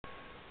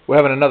We're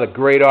having another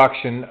great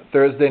auction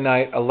Thursday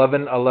night,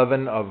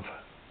 11/11 of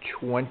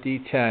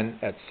 2010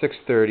 at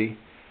 6:30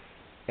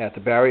 at the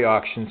Barre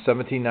auction,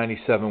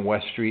 1797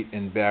 West Street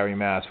in Barre,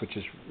 Mass., which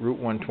is Route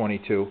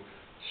 122,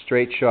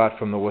 straight shot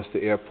from the Worcester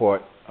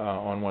Airport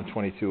on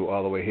 122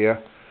 all the way here.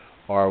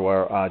 Or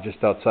we're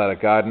just outside of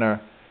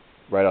Gardner,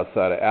 right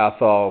outside of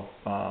Athol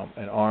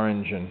and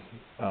Orange, and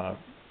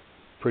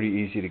pretty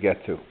easy to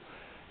get to.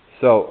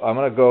 So I'm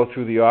going to go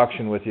through the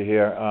auction with you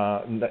here.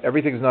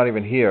 Everything's not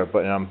even here,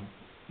 but I'm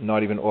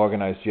not even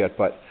organized yet,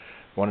 but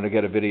wanted to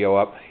get a video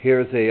up.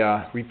 Here's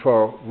a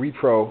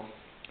repro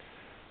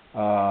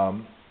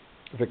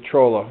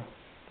Victrola.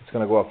 It's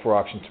going to go up for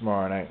auction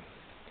tomorrow night.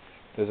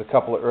 There's a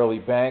couple of early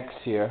banks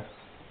here,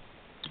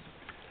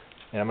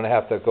 and I'm going to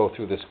have to go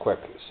through this quick.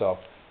 So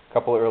a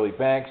couple of early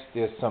banks.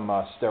 There's some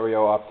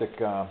stereo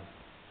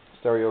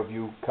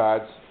view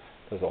cards.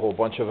 There's a whole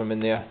bunch of them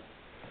in there.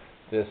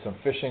 There's some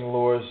fishing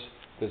lures.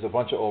 There's a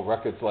bunch of old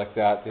records like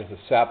that. There's a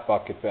sap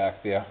bucket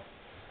back there.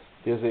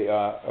 There's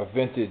a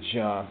vintage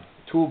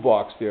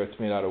toolbox there. It's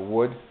made out of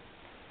wood.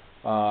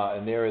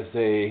 And there is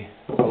a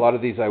lot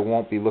of these I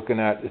won't be looking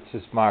at. It's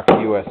just marked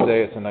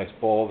USA. It's a nice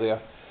bowl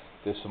there.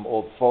 There's some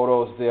old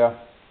photos there.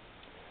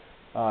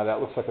 That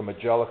looks like a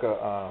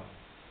Majolica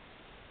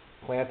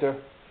planter.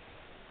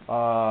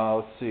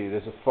 Let's see.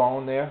 There's a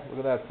phone there.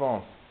 Look at that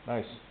phone.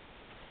 Nice.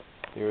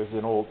 There's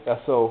an old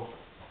Esso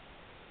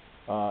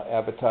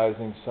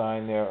advertising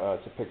sign there.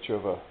 It's a picture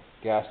of a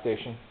gas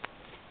station.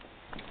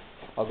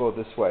 I'll go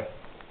this way.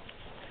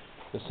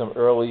 There's some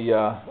early,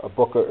 a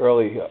book of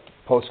early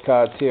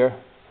postcards here.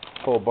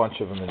 A whole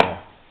bunch of them in there.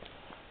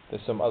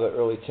 There's some other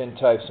early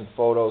tintypes and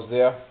photos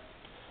there.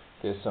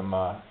 There's some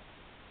a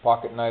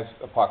pocket knife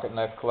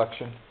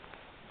collection.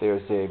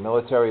 There's a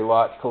military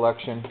lot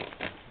collection.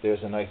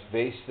 There's a nice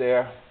vase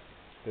there.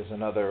 There's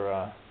another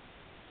a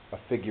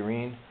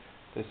figurine.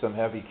 There's some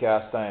heavy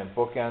cast iron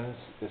bookends.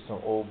 There's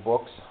some old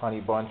books,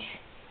 Honey Bunch,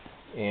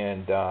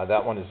 and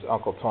that one is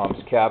Uncle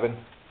Tom's Cabin.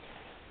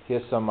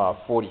 Here's some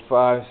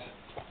 45s,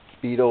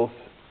 Beatles,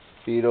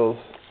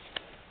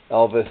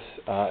 Elvis,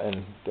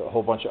 and a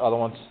whole bunch of other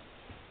ones.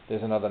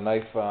 There's another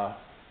knife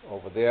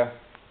over there.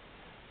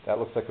 That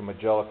looks like a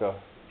Majolica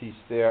piece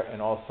there,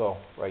 and also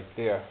right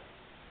there.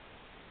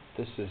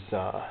 This is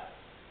a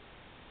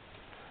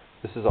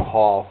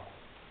Hall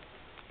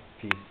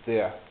piece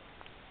there.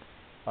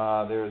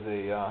 There's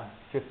a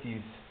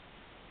 50s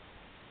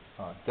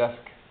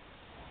desk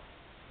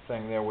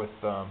thing there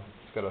with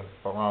it's got a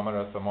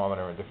barometer,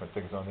 thermometer, and different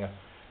things on there.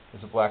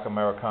 There's a black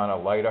Americana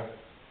lighter.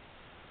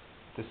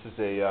 This is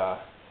a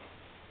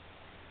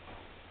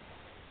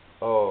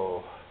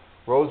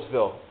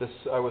Roseville.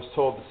 I was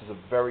told this is a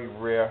very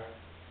rare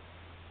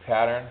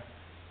pattern,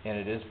 and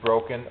it is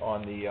broken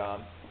on the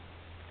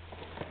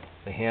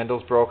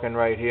handle's broken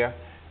right here.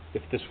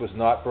 If this was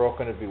not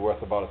broken, it'd be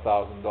worth about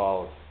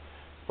 $1,000.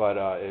 But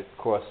of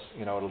course,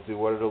 it'll do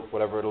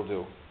whatever it'll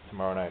do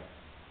tomorrow night.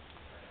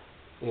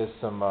 Here's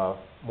some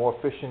more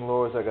fishing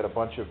lures. I got a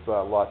bunch of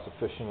lots of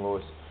fishing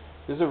lures.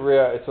 This is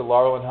it's a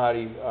Laurel and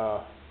Hardy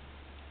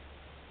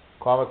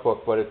comic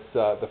book, but it's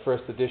the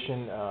first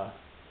edition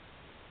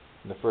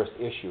and the first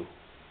issue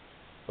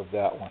of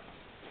that one.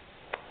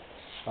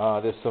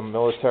 There's some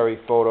military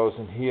photos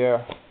in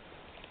here.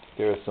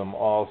 There's some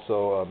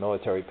also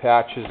military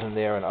patches in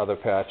there and other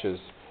patches.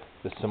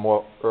 There's some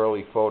more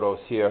early photos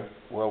here.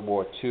 World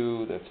War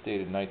II, that's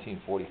dated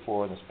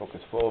 1944, and this book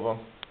is full of them.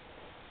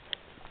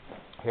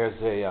 Here's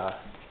a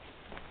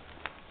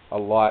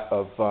lot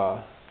of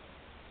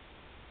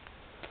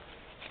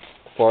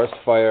forest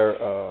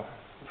fire,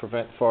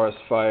 prevent forest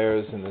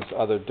fires, and there's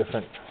other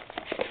different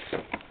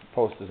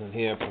posters in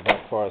here,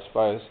 prevent forest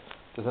fires.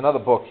 There's another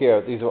book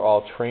here. These are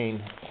all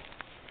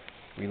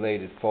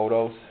train-related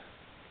photos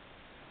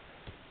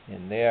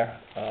in there,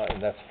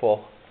 and that's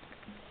full.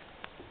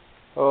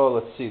 Oh,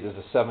 let's see. There's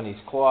a 70s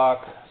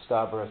clock,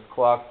 Starburst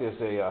clock. There's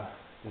a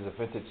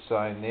vintage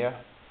sign there.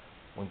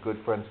 When good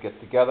friends get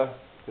together.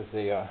 There's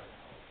a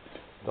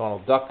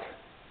Donald Duck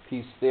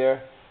piece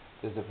there.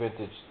 There's a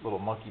vintage little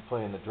monkey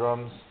playing the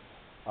drums.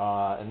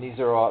 And these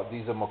are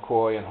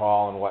McCoy and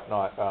Hall and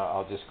whatnot.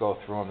 I'll just go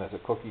through them. There's a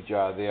cookie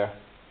jar there.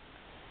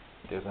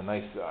 There's a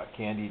nice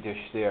candy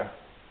dish there.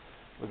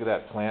 Look at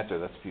that planter.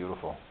 That's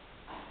beautiful.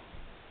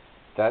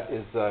 That's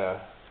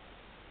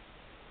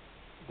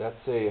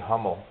a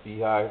Hummel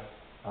beehive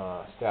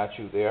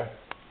statue there.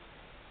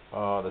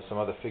 There's some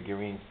other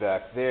figurines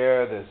back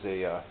there. There's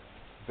a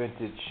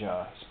vintage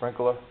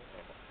sprinkler.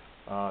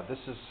 I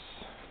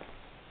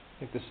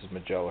think this is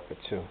Majolica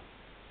too.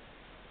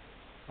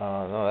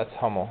 No, that's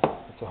Hummel.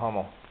 It's a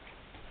Hummel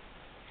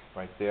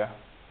right there.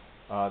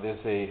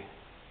 There's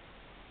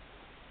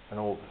an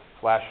old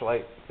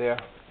flashlight there.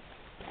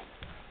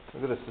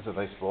 Look at this. This is a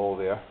nice bowl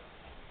there.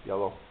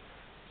 Yellow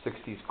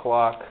 60s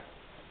clock.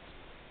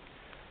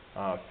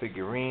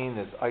 Figurine.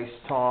 There's ice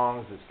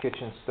tongs. There's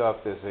kitchen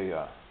stuff. There's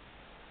a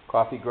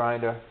coffee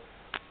grinder.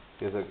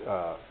 There's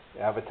a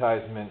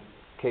advertisement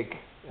cake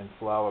and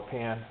flour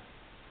pan.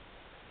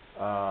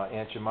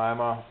 Aunt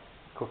Jemima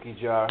cookie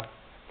jar.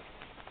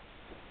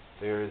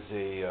 There's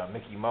a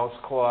Mickey Mouse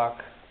clock.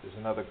 There's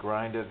another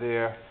grinder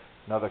there.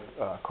 Another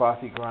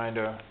coffee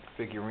grinder.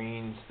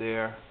 Figurines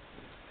there.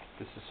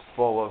 This is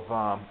full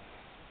of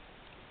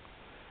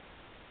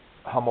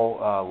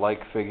Hummel-like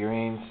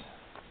figurines.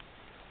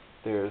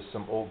 There's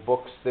some old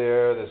books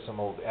there. There's some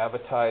old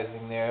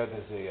advertising there.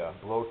 There's a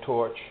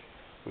blowtorch.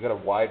 We've got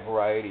a wide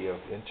variety of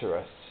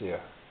interests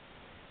here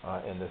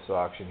in this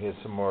auction. Here's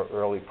some more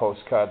early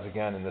postcards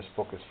again, and this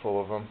book is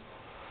full of them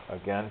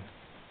again.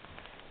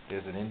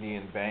 There's an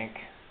Indian bank.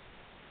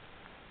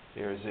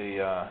 There's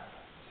a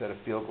set of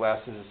field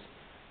glasses.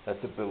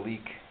 That's a Belique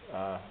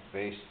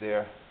vase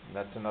there. And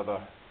that's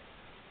another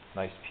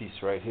nice piece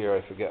right here.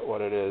 I forget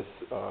what it is.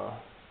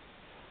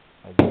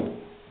 Let's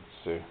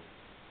see.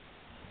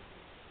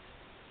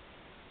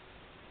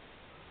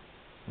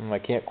 I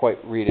can't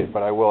quite read it,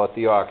 but I will at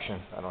the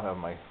auction. I don't have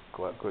my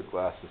good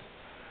glasses.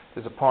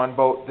 There's a pawn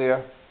boat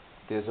there.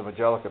 There's a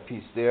Majolica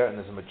piece there, and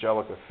there's a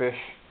Majolica fish.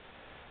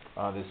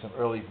 There's some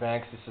early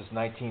banks. This is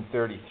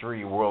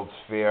 1933 World's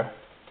Fair,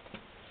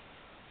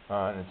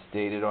 and it's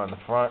dated on the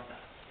front.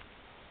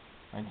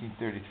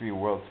 1933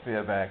 World's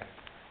Fair bank.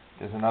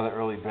 There's another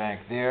early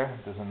bank there.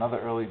 There's another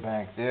early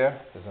bank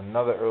there. There's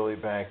another early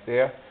bank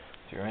there.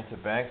 If you're into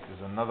banks,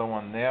 there's another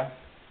one there.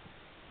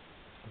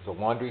 There's a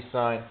laundry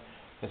sign.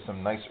 There's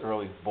some nice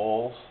early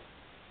bowls,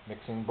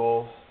 mixing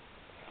bowls,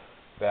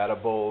 batter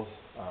bowls.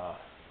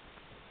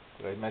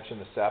 Did I mention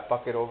the sap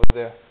bucket over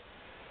there?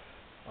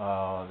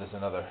 There's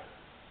another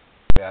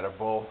batter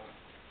bowl.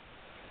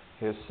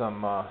 Here's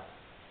some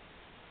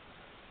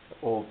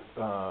old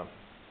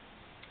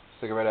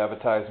cigarette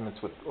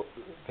advertisements with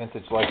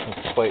vintage license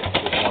plates.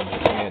 There's one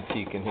that's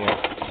antique in here.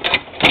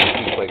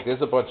 Antique plate.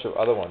 There's a bunch of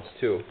other ones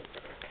too.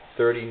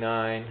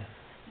 39.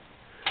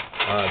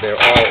 They're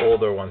all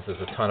older ones.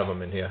 There's a ton of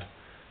them in here.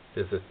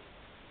 There's a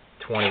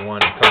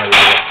 21. I'm trying to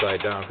read it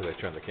upside down because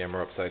I turned the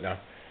camera upside down.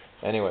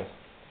 Anyways,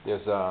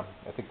 there's I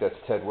think that's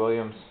Ted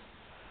Williams.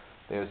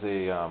 There's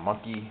a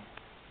monkey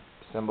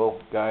symbol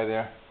guy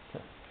there.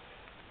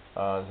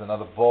 There's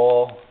another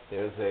bowl.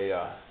 There's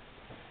a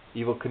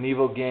Evel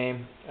Knievel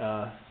game,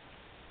 and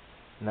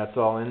that's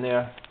all in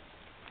there.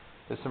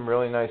 There's some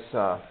really nice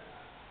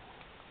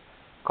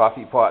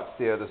coffee pots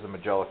there. There's a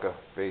Majolica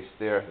vase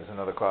there. There's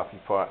another coffee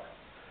pot.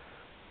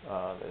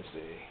 There's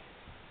a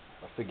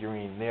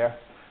figurine there.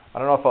 I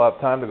don't know if I'll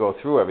have time to go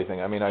through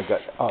everything. I mean, I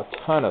got a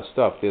ton of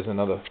stuff. There's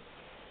another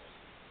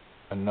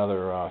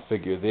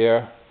figure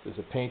there. There's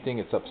a painting.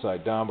 It's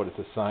upside down, but it's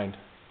a signed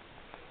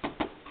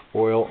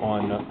oil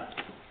on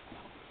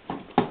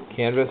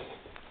canvas.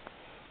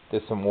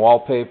 There's some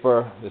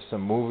wallpaper. There's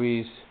some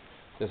movies.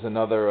 There's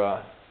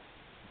another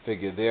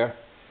figure there.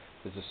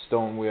 There's a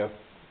stoneware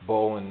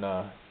bowl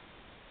and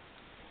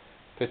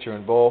pitcher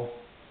and bowl.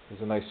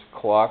 There's a nice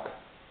clock.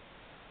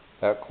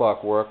 That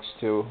clock works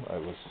too.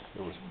 It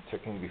was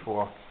ticking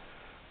before.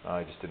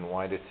 I just didn't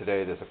wind it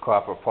today. There's a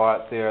copper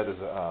pot there.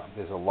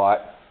 There's a lot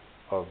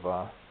of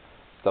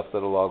stuff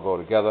that'll all go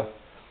together.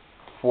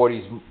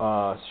 40s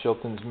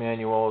Shilton's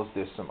manuals.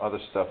 There's some other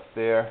stuff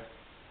there.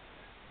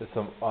 There's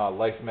some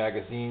Life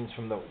magazines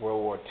from the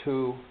World War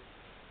II.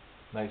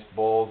 Nice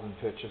bowls and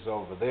pictures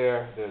over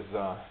there.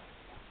 There's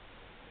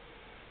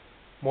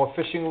more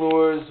fishing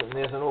lures, and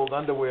there's an old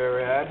underwear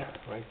ad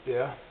right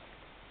there.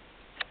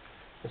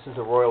 This is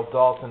a Royal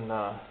Dalton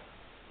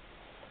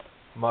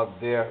mug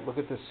there. Look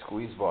at this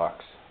squeeze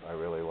box. I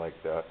really like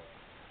that.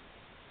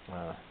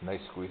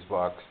 Nice squeeze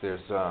box.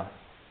 There's a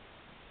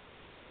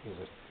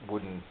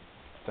wooden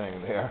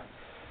thing there.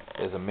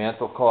 There's a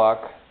mantle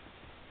clock,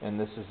 and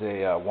this is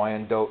a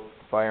Wyandotte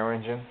fire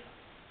engine.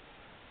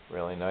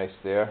 Really nice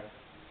there.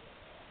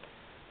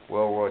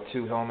 World War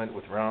II helmet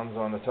with rounds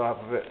on the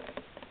top of it.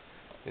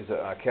 There's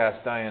a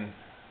cast iron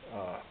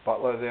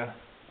butler there.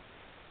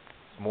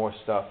 More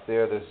stuff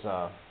there. There's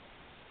a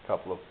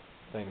couple of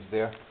things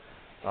there.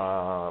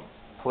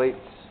 Plates.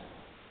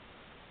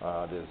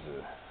 There's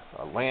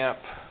a lamp.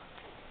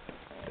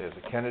 There's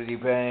a Kennedy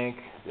bank.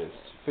 There's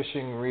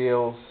fishing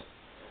reels.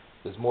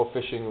 There's more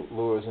fishing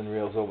lures and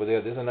reels over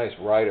there. There's a nice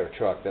rider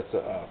truck. That's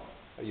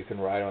you can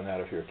ride on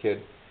that if you're a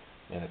kid,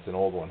 and it's an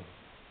old one.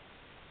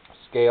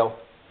 Scale.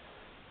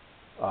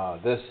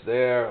 This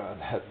there,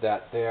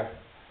 that there.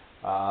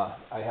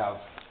 I have.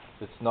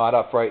 It's not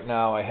up right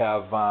now. I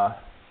have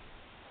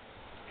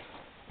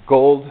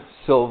gold,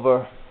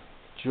 silver,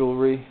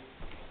 jewelry.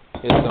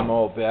 Here's some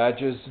old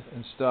badges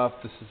and stuff.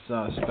 This is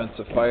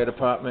Spencer Fire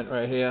Department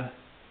right here.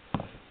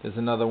 There's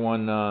another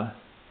one,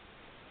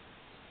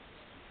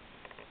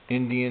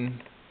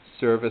 Indian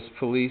Service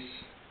Police,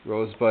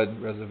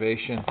 Rosebud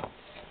Reservation.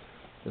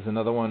 There's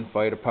another one,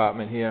 Fire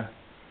Department here.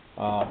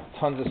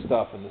 Tons of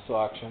stuff in this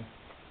auction.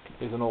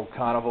 Here's an old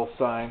carnival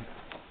sign.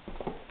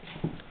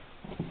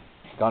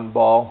 Gun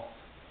ball.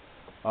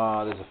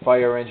 There's a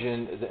fire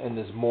engine, and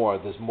there's more.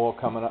 There's more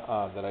coming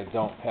up that I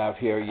don't have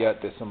here yet.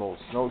 There's some old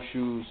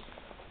snowshoes,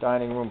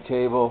 dining room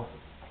table.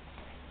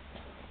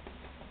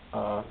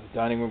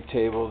 Dining room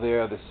table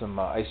there. There's some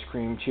ice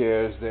cream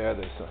chairs there.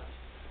 There's a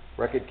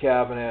record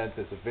cabinet.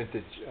 There's a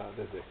vintage.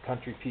 There's a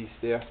country piece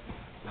there.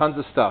 Tons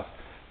of stuff.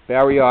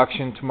 Barre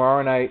auction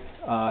tomorrow night,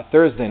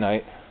 Thursday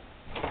night,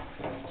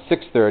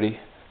 6:30,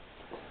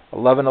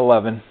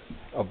 11/11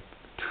 of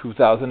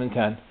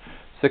 2010,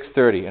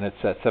 6:30, and it's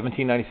at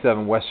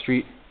 1797 West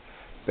Street,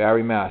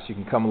 Barre, Mass. You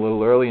can come a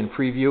little early and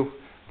preview.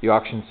 The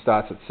auction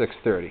starts at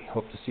 6:30.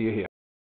 Hope to see you here.